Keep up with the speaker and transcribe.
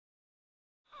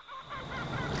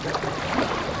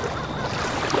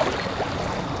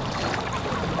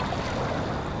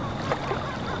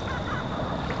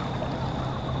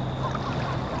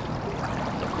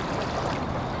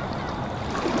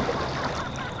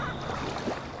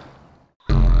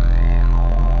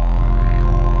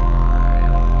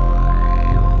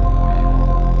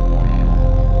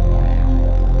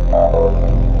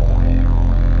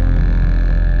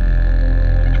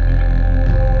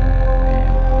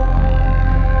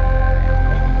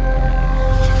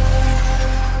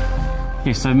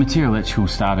Yeah, so Material Electrical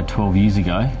started 12 years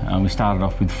ago. We started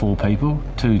off with 4 people,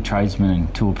 2 tradesmen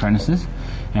and 2 apprentices,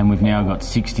 and we've now got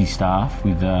 60 staff,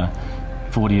 with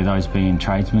 40 of those being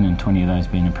tradesmen and 20 of those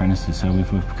being apprentices, so we've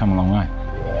come a long way.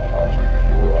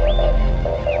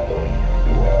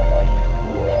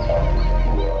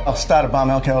 I started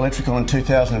Barmelco Electrical in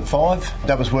 2005.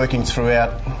 That was working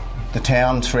throughout the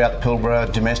town, throughout the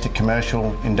Pilbara, domestic,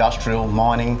 commercial, industrial,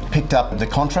 mining. Picked up the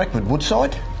contract with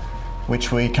Woodside,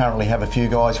 which we currently have a few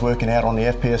guys working out on the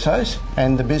FPSOs,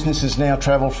 and the business has now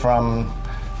travelled from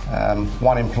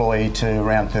 1 employee to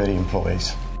around 30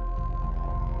 employees.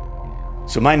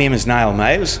 So my name is Niall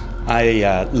Miles.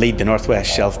 I lead the North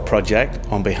West Shelf project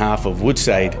on behalf of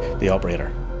Woodside, the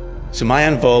operator. So my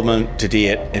involvement to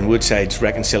date in Woodside's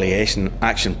Reconciliation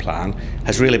Action Plan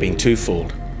has really been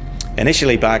twofold.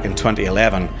 Initially back in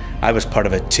 2011, I was part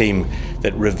of a team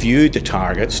that reviewed the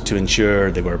targets to ensure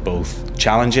they were both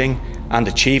challenging and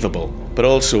achievable, but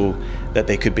also that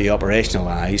they could be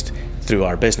operationalised through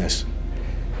our business.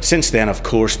 Since then, of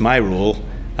course, my role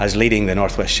as leading the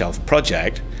North West Shelf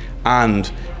project and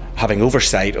having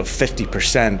oversight of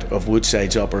 50% of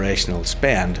Woodside's operational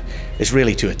spend is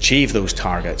really to achieve those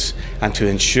targets and to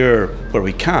ensure where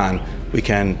we can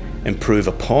improve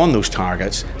upon those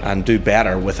targets and do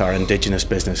better with our Indigenous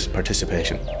business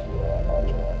participation.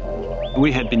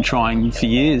 We had been trying for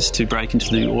years to break into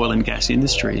the oil and gas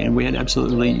industry, and we had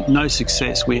absolutely no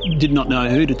success. We did not know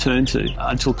who to turn to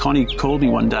until Connie called me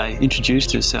one day,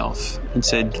 introduced herself and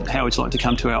said, "How would you like to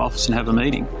come to our office and have a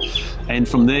meeting?" And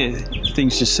from there,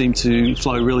 things just seemed to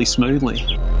flow really smoothly.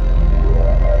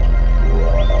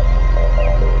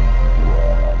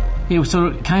 Yeah, it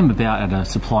sort of came about at a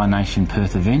Supply Nation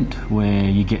Perth event where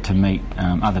you get to meet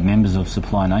other members of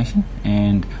Supply Nation,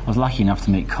 and I was lucky enough to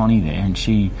meet Connie there, and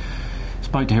she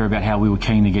spoke to her about how we were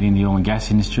keen to get in the oil and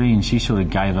gas industry, and she sort of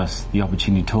gave us the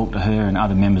opportunity to talk to her and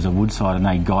other members of Woodside, and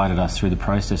they guided us through the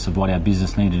process of what our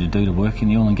business needed to do to work in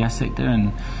the oil and gas sector.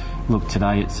 And look,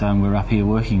 today it's we're up here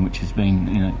working, which has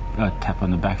been a tap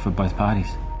on the back for both parties.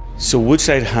 So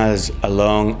Woodside has a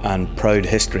long and proud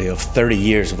history of 30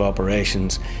 years of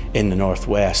operations in the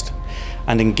Northwest,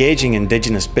 and engaging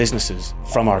Indigenous businesses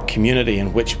from our community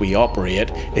in which we operate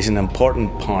is an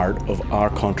important part of our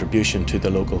contribution to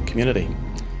the local community.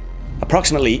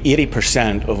 Approximately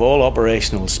 80% of all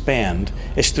operational spend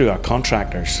is through our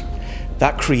contractors.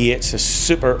 That creates a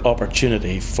super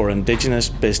opportunity for Indigenous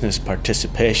business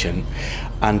participation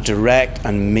and direct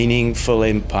and meaningful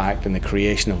impact in the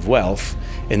creation of wealth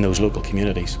in those local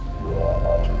communities.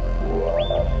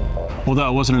 Although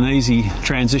it wasn't an easy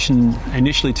transition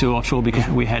initially to offshore because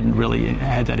we hadn't really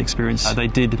had that experience, they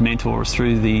did mentor us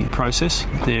through the process.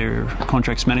 Their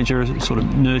contracts manager sort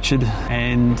of nurtured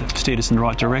and steered us in the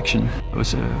right direction. It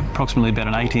was approximately about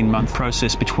an 18-month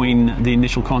process between the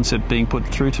initial concept being put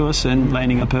through to us and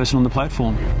landing a person on the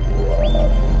platform.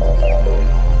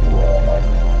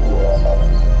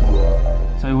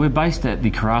 So we're based at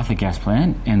the Karratha gas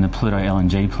plant and the Pluto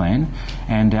LNG plant,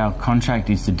 and our contract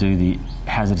is to do the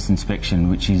hazardous inspection,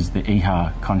 which is the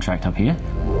EHA contract up here.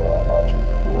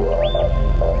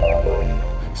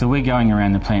 So we're going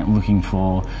around the plant looking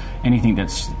for anything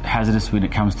that's hazardous when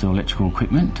it comes to electrical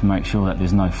equipment to make sure that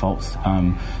there's no faults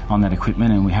on that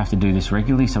equipment, and we have to do this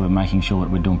regularly, so we're making sure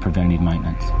that we're doing preventative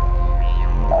maintenance.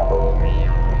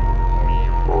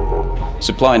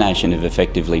 Supply Nation have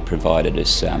effectively provided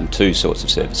us 2 sorts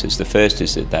of services. The first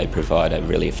is that they provide a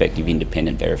really effective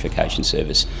independent verification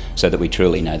service so that we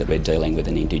truly know that we're dealing with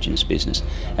an Indigenous business.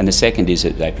 And the second is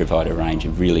that they provide a range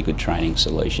of really good training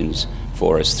solutions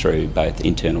for us through both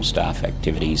internal staff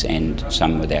activities and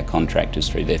some with our contractors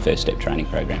through their First Step training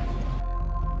program.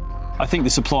 I think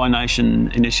the Supply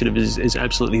Nation initiative is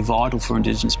absolutely vital for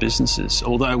Indigenous businesses.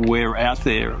 Although we're out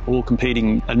there all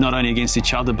competing not only against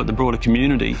each other but the broader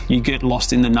community, you get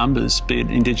lost in the numbers, be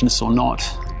it Indigenous or not.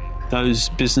 Those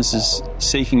businesses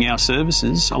seeking our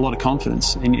services, a lot of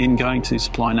confidence in going to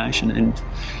Supply Nation, and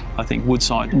I think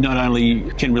Woodside not only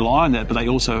can rely on that, but they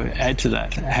also add to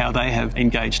that, how they have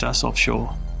engaged us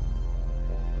offshore.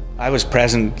 I was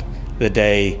present the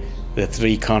day the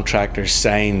 3 contractors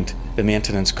signed the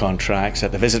maintenance contracts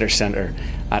at the visitor centre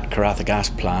at Karratha Gas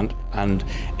Plant, and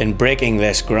in breaking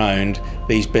this ground,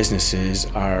 these businesses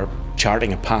are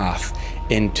charting a path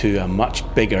into a much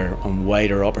bigger and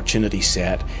wider opportunity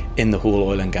set in the whole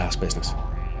oil and gas business.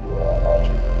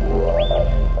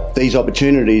 These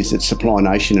opportunities that Supply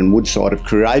Nation and Woodside have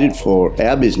created for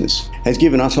our business has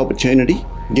given us opportunity,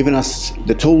 given us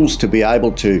the tools to be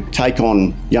able to take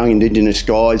on young Indigenous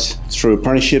guys through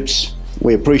apprenticeships.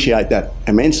 We appreciate that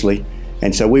immensely,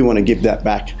 and so we want to give that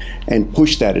back and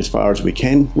push that as far as we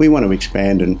can. We want to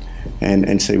expand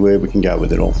and see where we can go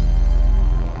with it all.